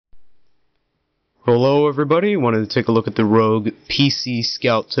Hello everybody, wanted to take a look at the Rogue PC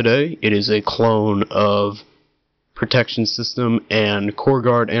Scout today. It is a clone of Protection System and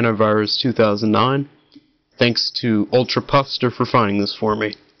CoreGuard Antivirus 2009. Thanks to Ultra Puffster for finding this for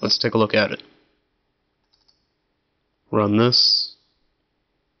me. Let's take a look at it. Run this.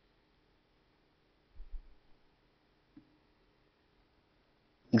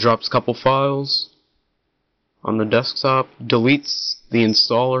 Drops a couple files on the desktop, deletes the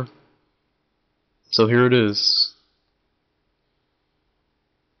installer. So here it is.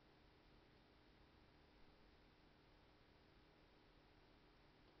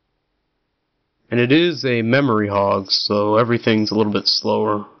 And it is a memory hog, so everything's a little bit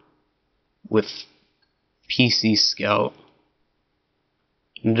slower with PC Scout.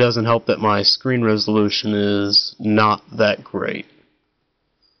 And it doesn't help that my screen resolution is not that great.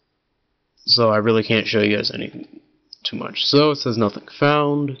 So I really can't show you guys anything too much. So it says nothing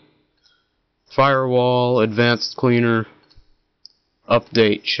found. Firewall, advanced cleaner,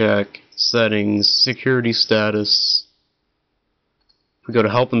 update check, settings, security status. We go to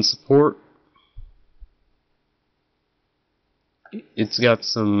help and support. It's got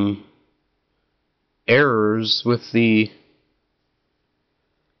some errors with the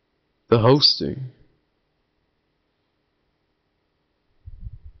hosting.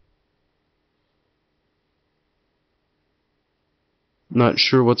 Not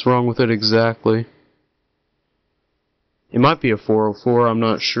sure what's wrong with it exactly. It might be a 404, I'm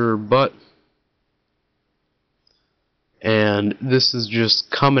not sure, and this is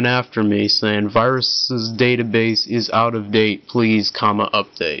just coming after me saying viruses database is out of date, please,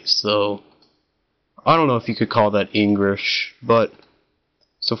 update. So I don't know if you could call that English, but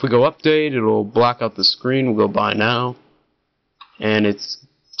so if we go update, it'll black out the screen. We'll go buy now, and it's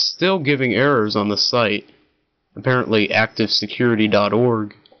still giving errors on the site. Apparently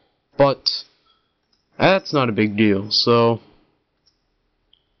activesecurity.org, but that's not a big deal. So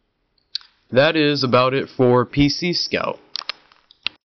that is about it for PC Scout.